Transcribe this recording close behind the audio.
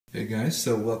Hey guys,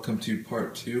 so welcome to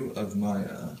part 2 of my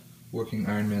working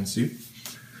Iron Man suit.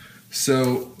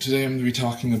 So today I'm going to be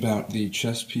talking about the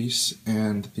chest piece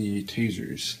and the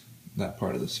tasers, that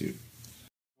part of the suit.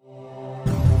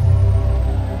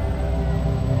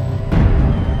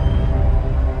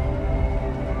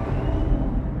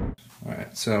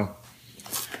 Alright,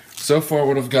 so far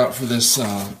what I've got for this,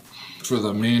 for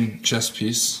the main chest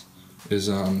piece is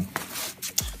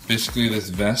basically this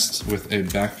vest with a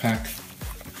backpack,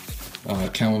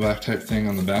 camelback type thing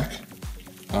on the back.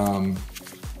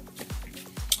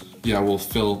 Yeah, we'll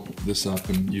fill this up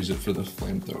and use it for the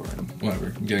flamethrower and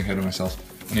whatever. I'm getting ahead of myself.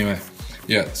 Anyway,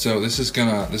 yeah, so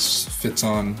this fits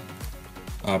on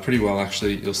pretty well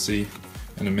actually. You'll see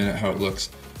in a minute how it looks.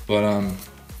 But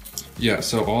yeah,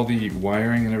 so all the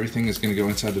wiring and everything is going to go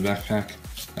inside the backpack.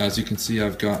 As you can see,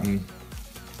 I've gotten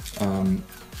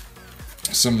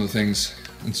some of the things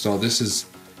installed. This is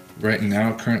right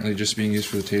now currently just being used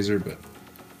for the taser, but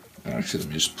actually let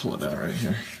me just pull it out right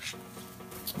here.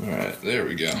 Alright, there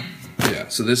we go. Yeah,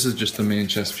 so this is just the main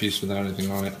chest piece without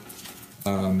anything on it.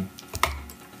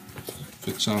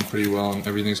 Fits on pretty well, and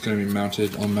everything's going to be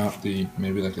mounted. I'll mount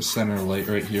maybe like a center light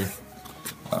right here.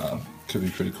 Could be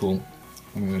pretty cool.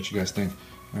 Let me know what you guys think.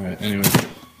 Alright, anyway.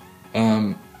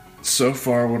 So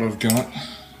far what I've got,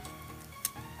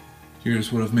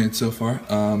 here's what I've made so far.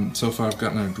 So far I've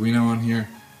got an Arduino on here,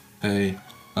 a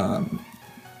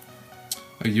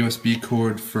USB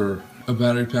cord for a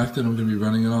battery pack that I'm going to be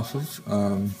running it off of.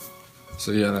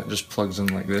 So yeah, that just plugs in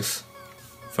like this.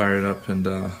 Fire it up, and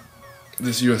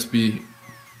this USB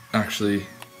actually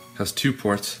has 2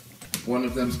 ports. One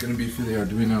of them is going to be for the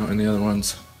Arduino, and the other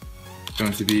one's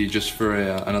going to be just for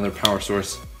another power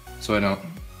source, so I don't,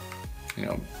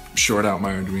 short out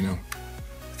my Arduino.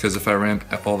 Because if I ran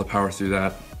all the power through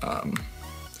that,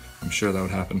 I'm sure that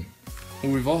would happen.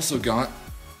 What we've also got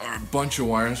are a bunch of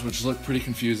wires, which look pretty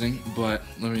confusing, but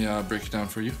let me break it down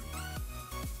for you.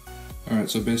 Alright,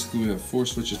 so basically we have 4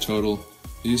 switches total.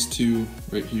 These 2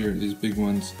 right here, these big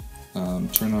ones,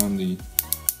 turn on the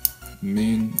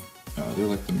main, they're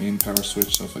like the main power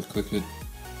switch, so if I click it,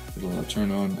 it'll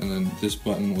turn on, and then this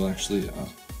button will actually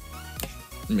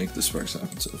make the sparks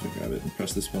happen. So if I grab it and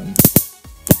press this button,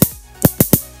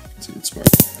 see it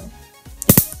sparks now.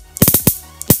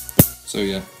 So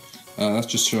yeah, that's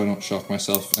just so I don't shock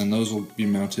myself, and those will be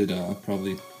mounted,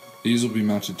 these will be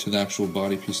mounted to the actual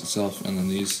body piece itself, and then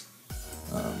these,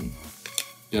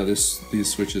 yeah, these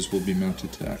switches will be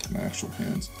mounted to my actual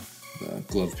hands, the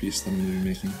glove piece that I'm going to be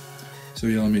making. So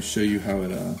yeah, let me show you how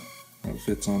it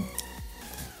fits on.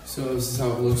 So this is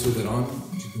how it looks with it on.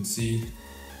 As you can see,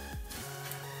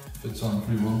 fits on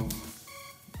pretty well.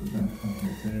 Put that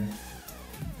right there.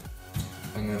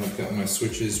 And then I've got my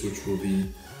switches, which will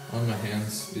be on my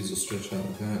hands. These will stretch out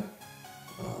like that.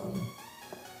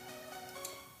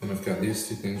 And I've got these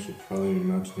 2 things, which will probably be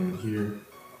mounted right here.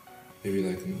 Maybe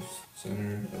like in the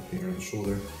center, up here on the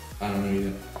shoulder. I don't know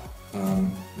yet.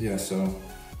 Yeah, so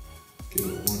give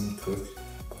it 1 click.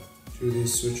 2 of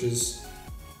these switches.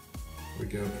 There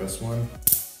we go, press 1.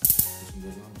 This one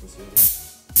goes on, press the other.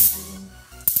 This one goes on.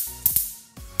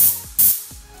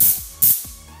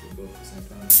 Do both at the same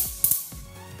time.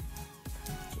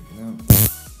 Check it out.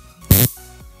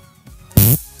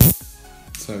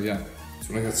 So yeah, that's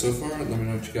what I got so far. Let me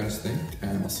know what you guys think,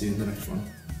 and I'll see you in the next one.